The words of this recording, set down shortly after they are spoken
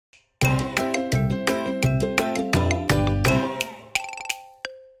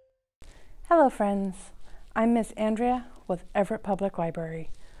Hello friends, I'm Miss Andrea with Everett Public Library.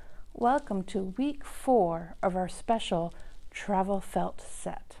 Welcome to week 4 of our special travel felt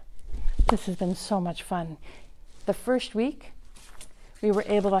set. This has been so much fun. The first week we were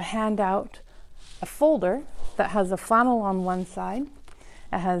able to hand out a folder that has a flannel on one side.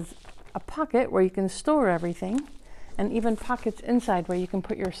 It has a pocket where you can store everything and even pockets inside where you can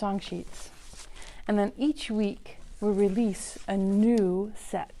put your song sheets. And then each week we'll release a new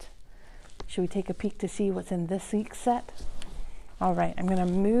set. Should we take a peek to see what's in this week's set? All right, I'm going to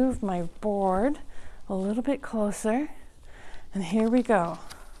move my board a little bit closer. And here we go.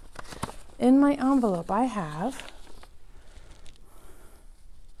 In my envelope, I have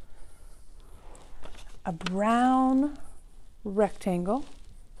a brown rectangle.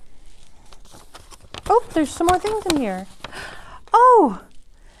 Oh, there's some more things in here. Oh,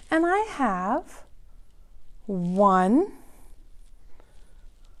 and I have 1,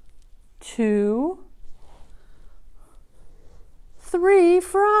 2, 3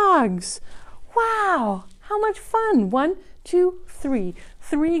 frogs. Wow, how much fun. 1, 2, 3.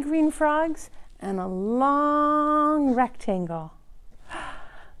 3 green frogs and a long rectangle.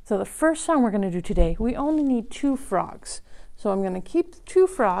 So the first song we're going to do today, we only need 2 frogs. So I'm going to keep 2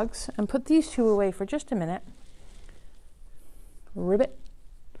 frogs and put these 2 away for just a minute. Ribbit,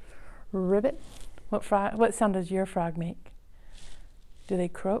 ribbit. What sound does your frog make? Do they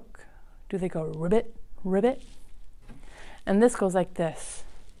croak? Do they go ribbit, ribbit? And this goes like this.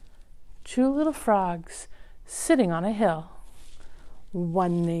 2 little frogs sitting on a hill.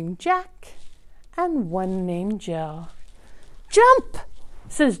 One named Jack and one named Jill. Jump,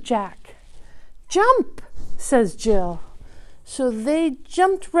 says Jack. Jump, says Jill. So they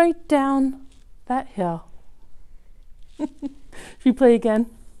jumped right down that hill. Should we play again?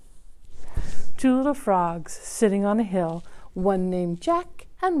 2 little frogs sitting on a hill. One named Jack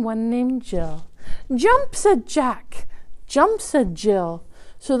and one named Jill. Jump, said Jack. Jump, said Jill.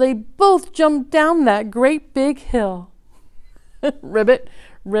 So they both jumped down that great big hill. Ribbit,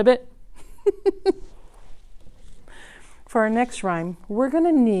 ribbit. For our next rhyme, we're going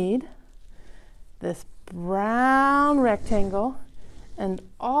to need this brown rectangle and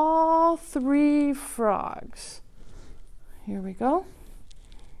all 3 frogs. Here we go.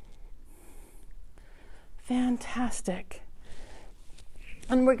 Fantastic.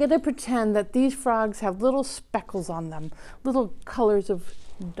 And we're going to pretend that these frogs have little speckles on them, little colors of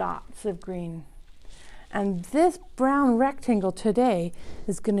dots of green. And this brown rectangle today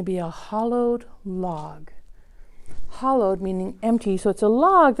is going to be a hollowed log. Hollowed meaning empty, so it's a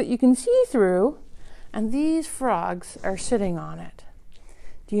log that you can see through, and these frogs are sitting on it.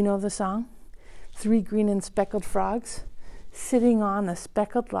 Do you know the song? 3 green and speckled frogs sitting on a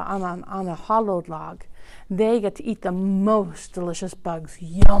speckled on a hollowed log. They get to eat the most delicious bugs.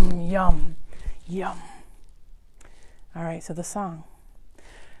 Yum, yum, yum. All right, so the song.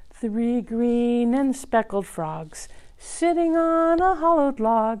 3 green and speckled frogs sitting on a hollowed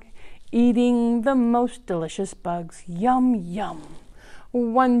log, eating the most delicious bugs. Yum, yum.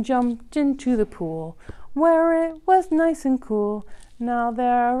 One jumped into the pool where it was nice and cool. Now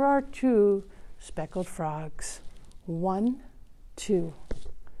there are 2 speckled frogs. 1, 2.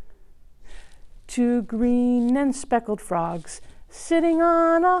 2 green and speckled frogs sitting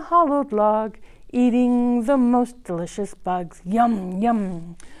on a hollowed log, eating the most delicious bugs. Yum,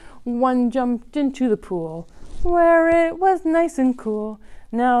 yum. One jumped into the pool where it was nice and cool.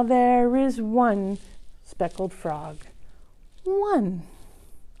 Now there is 1 speckled frog. 1.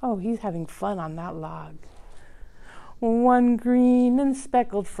 Oh, he's having fun on that log. 1 green and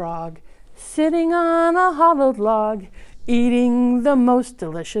speckled frog sitting on a hollowed log, eating the most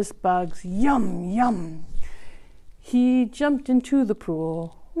delicious bugs. Yum, yum. He jumped into the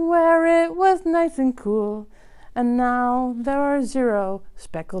pool where it was nice and cool, and now there are 0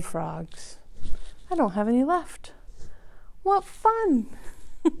 speckled frogs. I don't have any left. What fun!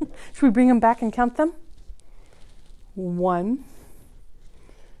 Should we bring them back and count them? 1,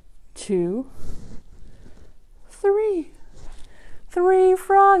 2, 3. 3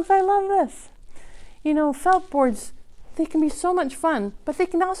 frogs. I love this. You know, felt boards, they can be so much fun, but they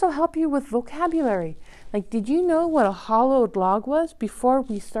can also help you with vocabulary. Like, did you know what a hollowed log was before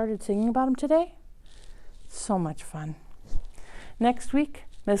we started singing about them today? So much fun. Next week,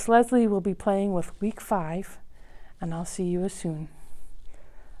 Miss Leslie will be playing with week 5, and I'll see you soon.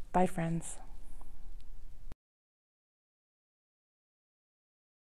 Bye, friends.